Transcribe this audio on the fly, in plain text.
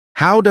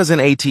How does an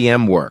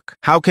ATM work?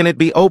 How can it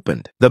be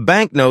opened? The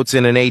banknotes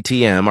in an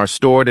ATM are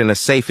stored in a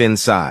safe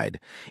inside.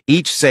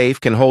 Each safe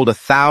can hold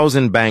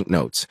 1,000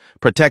 banknotes,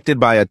 protected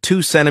by a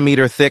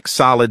 2-centimeter thick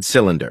solid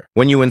cylinder.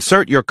 When you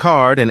insert your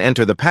card and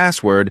enter the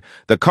password,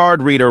 the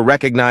card reader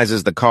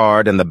recognizes the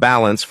card and the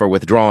balance for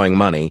withdrawing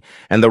money,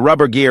 and the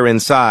rubber gear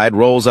inside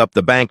rolls up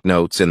the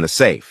banknotes in the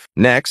safe.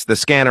 Next, the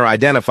scanner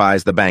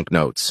identifies the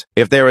banknotes.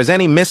 If there is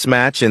any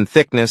mismatch in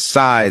thickness,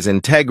 size,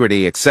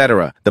 integrity,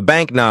 etc., the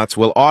banknotes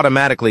will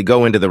automatically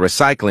go into the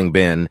recycling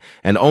bin,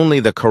 and only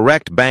the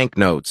correct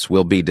banknotes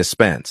will be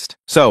dispensed.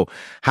 So,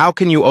 how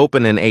can you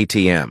open an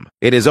ATM?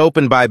 It is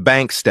opened by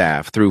bank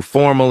staff through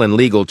formal and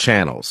legal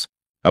channels.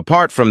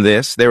 Apart from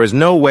this, there is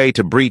no way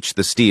to breach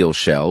the steel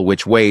shell,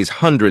 which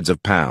weighs hundreds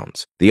of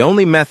pounds. The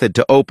only method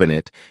to open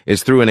it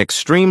is through an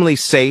extremely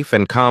safe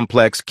and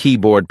complex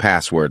keyboard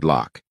password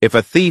lock. If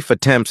a thief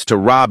attempts to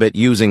rob it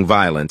using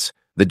violence,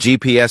 the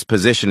GPS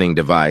positioning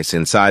device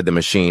inside the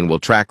machine will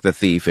track the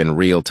thief in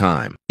real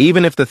time.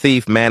 Even if the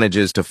thief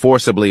manages to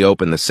forcibly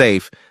open the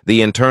safe,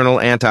 the internal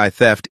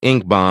anti-theft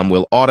ink bomb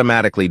will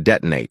automatically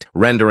detonate,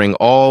 rendering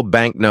all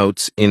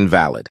banknotes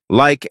invalid.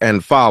 Like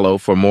and follow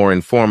for more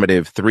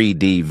informative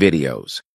 3D videos.